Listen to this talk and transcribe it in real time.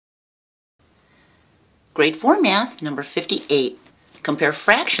Grade 4 Math, number 58. Compare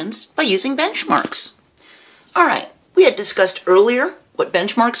fractions by using benchmarks. All right, we had discussed earlier what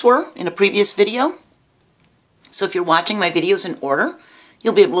benchmarks were in a previous video. So if you're watching my videos in order,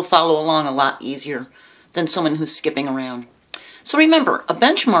 you'll be able to follow along a lot easier than someone who's skipping around. So remember, a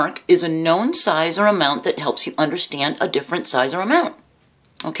benchmark is a known size or amount that helps you understand a different size or amount.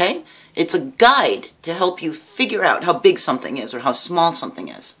 Okay? It's a guide to help you figure out how big something is or how small something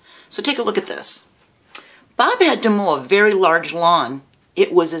is. So take a look at this. Bob had to mow a very large lawn.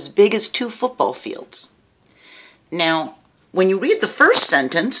 It was as big as 2 football fields. Now, when you read the first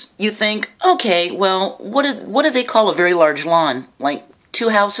sentence, you think, okay, well, what do they call a very large lawn? Like 2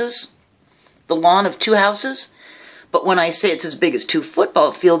 houses? The lawn of 2 houses? But when I say it's as big as 2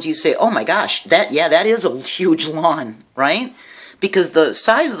 football fields, you say, oh my gosh, that is a huge lawn, right? Because the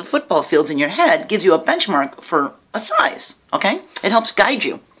size of the football fields in your head gives you a benchmark for a size, okay? It helps guide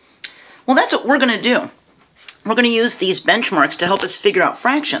you. Well, that's what we're going to do. We're going to use these benchmarks to help us figure out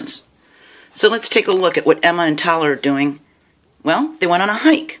fractions. So let's take a look at what Emma and Tyler are doing. Well, they went on a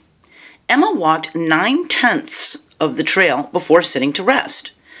hike. Emma walked 9/10 of the trail before sitting to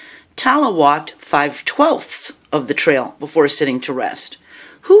rest. Tyler walked 5/12 of the trail before sitting to rest.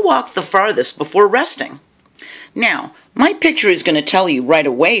 Who walked the farthest before resting? Now, my picture is going to tell you right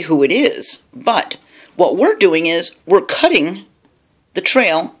away who it is, but what we're doing is we're cutting the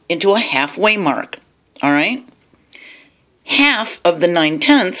trail into a halfway mark, all right? Half of the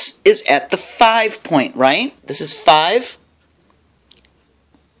 9/10 is at the 5 point, right? This is 5.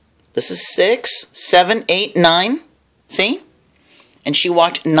 This is 6, 7, 8, 9. See? And she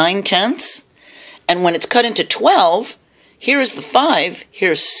walked 9/10. And when it's cut into 12, here is the 5,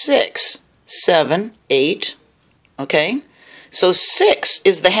 here's 6, 7, 8. Okay? So 6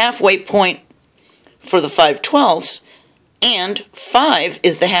 is the halfway point for the 5/12, and 5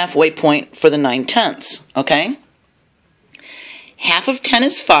 is the halfway point for the 9/10. Okay? Half of 10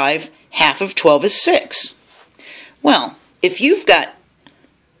 is 5, half of 12 is 6. Well, if you've got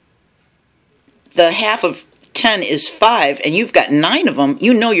the half of 10 is 5 and you've got 9 of them,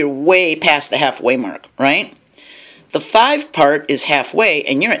 you know you're way past the halfway mark, right? The 5 part is halfway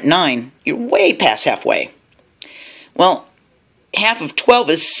and you're at 9. You're way past halfway. Well, half of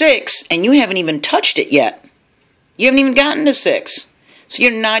 12 is 6 and you haven't even touched it yet. You haven't even gotten to 6. So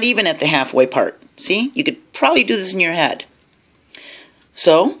you're not even at the halfway part. See? You could probably do this in your head.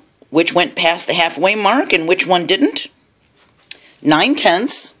 So, which went past the halfway mark and which one didn't?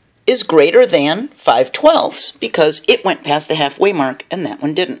 9/10 is greater than 5/12 because it went past the halfway mark and that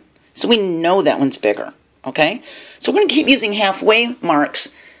one didn't. So we know that one's bigger, okay? So we're going to keep using halfway marks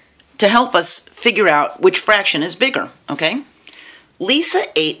to help us figure out which fraction is bigger, okay? Lisa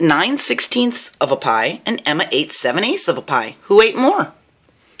ate 9/16 of a pie and Emma ate 7/8 of a pie. Who ate more?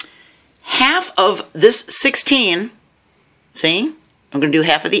 Half of this 16, see? I'm going to do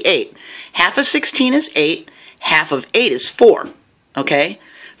half of the 8. Half of 16 is 8. Half of 8 is 4. Okay?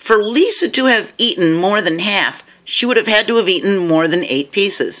 For Lisa to have eaten more than half, she would have had to have eaten more than 8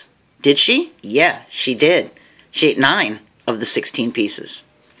 pieces. Did she? Yeah, she did. She ate 9 of the 16 pieces.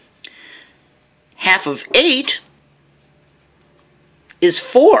 Half of 8 is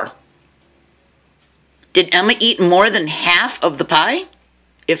 4. Did Emma eat more than half of the pie?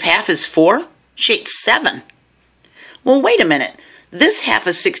 If half is 4, she ate 7. Well, wait a minute. This half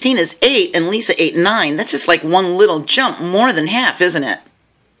of 16 is 8 and Lisa ate 9. That's just like one little jump more than half, isn't it?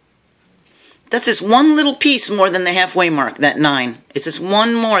 That's just one little piece more than the halfway mark, that 9. It's just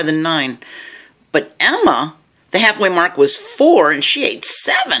one more than 9. But Emma, the halfway mark was 4 and she ate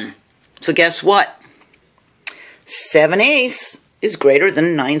 7. So guess what? 7/8 is greater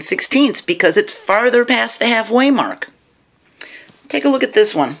than 9/16 because it's farther past the halfway mark. Take a look at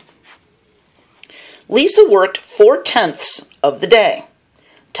this one. Lisa worked 4/10 of the day.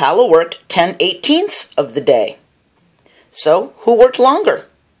 Tyler worked 10/18 of the day. So, who worked longer?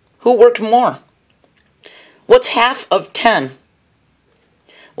 Who worked more? What's half of 10?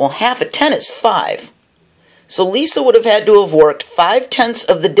 Well, half of 10 is 5. So Lisa would have had to have worked 5/10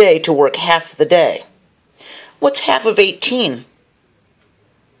 of the day to work half the day. What's half of 18?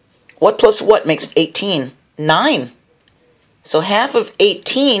 What plus what makes 18? 9. So half of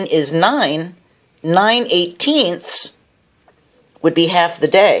 18 is 9. 9/18 would be half the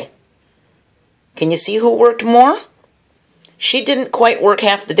day. Can you see who worked more? She didn't quite work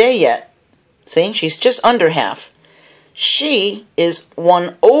half the day yet. See, she's just under half. She is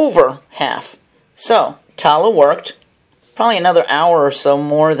 1/2. So, Tyler worked probably another hour or so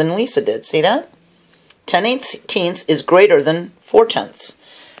more than Lisa did. See that? 10/18 is greater than 4/10.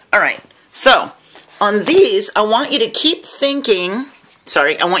 All right, so on these, I want you to keep thinking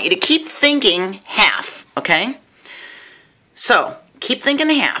half. okay? So, keep thinking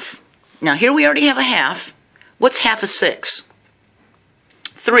half. Now, here we already have a half. What's half of 6?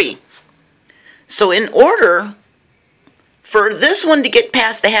 3. So, in order for this one to get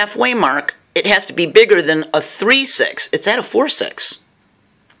past the halfway mark, it has to be bigger than a 3/6. It's at a 4/6.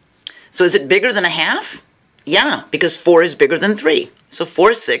 So, is it bigger than a half? Yeah, because 4 is bigger than 3. So,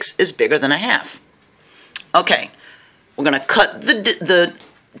 4/6 is bigger than a half. Okay, we're going to cut the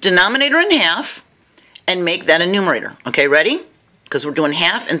denominator in half and make that a numerator. Okay, ready? Because we're doing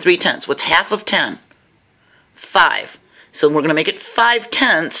half and 3/10. What's half of 10? 5. So we're going to make it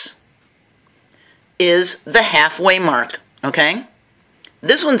 5/10 is the halfway mark. Okay?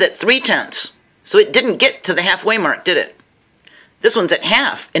 This one's at 3/10. So it didn't get to the halfway mark, did it? This one's at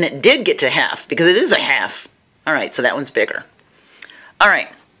half, and it did get to half because it is a half. All right, so that one's bigger. All right,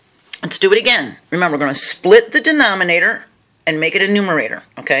 let's do it again. Remember, we're going to split the denominator and make it a numerator,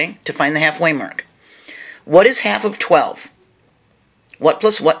 okay, to find the halfway mark. What is half of 12? What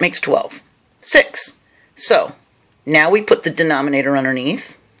plus what makes 12? 6. So, now we put the denominator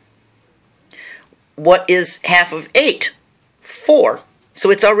underneath. What is half of 8? 4. So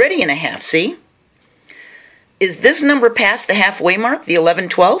it's already in a half, see? Is this number past the halfway mark, the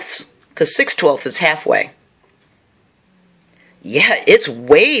 11/12? Because 6/12 is halfway. Yeah, it's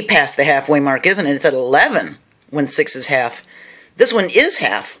way past the halfway mark, isn't it? It's at 11 when 6 is half. This one is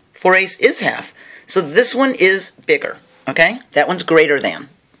half. 4/8 is half. So this one is bigger, okay? That one's greater than.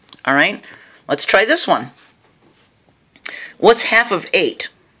 All right? Let's try this one. What's half of 8?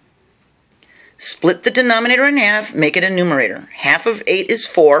 Split the denominator in half, make it a numerator. Half of 8 is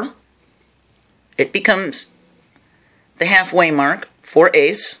 4. It becomes the halfway mark,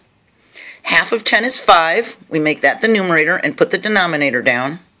 4/8. Half of 10 is 5. We make that the numerator and put the denominator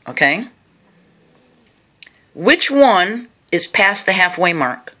down, okay? Which one is past the halfway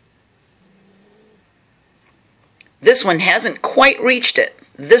mark? This one hasn't quite reached it.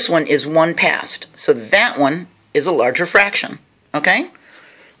 This one is 1 past. So that one is a larger fraction, okay?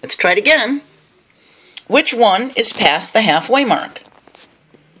 Let's try it again. Which one is past the halfway mark?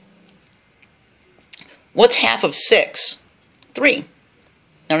 What's half of 6? 3.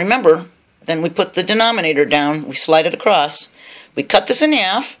 Now remember, then we put the denominator down, we slide it across, we cut this in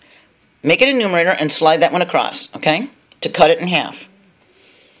half, make it a numerator, and slide that one across, okay? To cut it in half.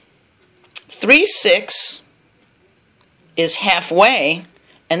 3/6 is halfway,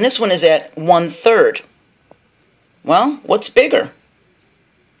 and this one is at 1/3. Well, what's bigger?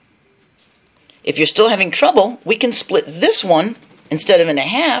 If you're still having trouble, we can split this one, instead of into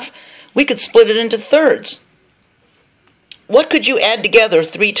half, we could split it into thirds. What could you add together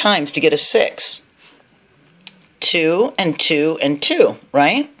 3 times to get a 6? 2 and 2 and 2,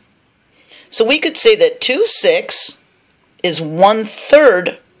 right? So we could say that 2/6 is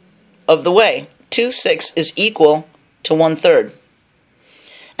 1/3 of the way. 2/6 is equal to 1/3.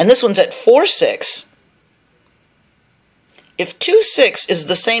 And this one's at 4/6. If 2/6 is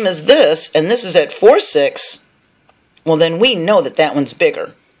the same as this, and this is at 4/6, well then we know that that one's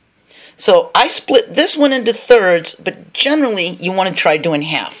bigger. So I split this one into thirds, but generally you want to try doing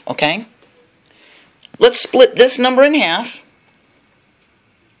half, okay? Let's split this number in half.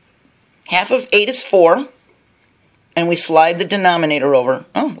 Half of 8 is 4, and we slide the denominator over.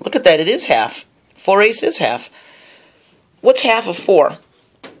 Oh, look at that, it is half. 4/8 is half. What's half of 4?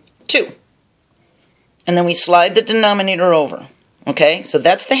 2. And then we slide the denominator over. Okay, so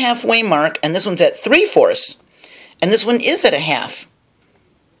that's the halfway mark, and this one's at 3/4. And this one is at a half.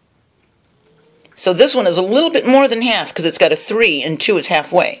 So this one is a little bit more than half because it's got a 3 and 2 is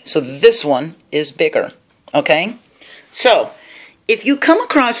halfway. So this one is bigger. Okay? So, if you come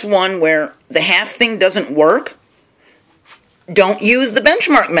across one where the half thing doesn't work, don't use the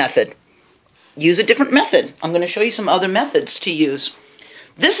benchmark method. Use a different method. I'm going to show you some other methods to use.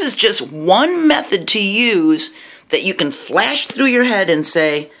 This is just one method to use that you can flash through your head and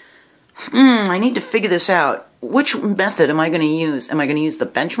say, I need to figure this out. Which method am I going to use? Am I going to use the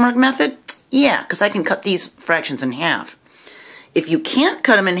benchmark method? Yeah, because I can cut these fractions in half. If you can't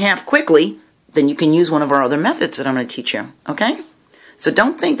cut them in half quickly, then you can use one of our other methods that I'm going to teach you, okay? So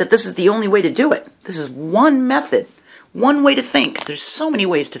don't think that this is the only way to do it. This is one method, one way to think. There's so many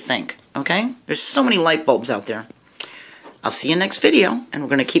ways to think, okay? There's so many light bulbs out there. I'll see you next video, and we're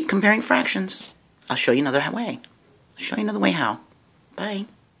going to keep comparing fractions. I'll show you another way. I'll show you another way how. Bye.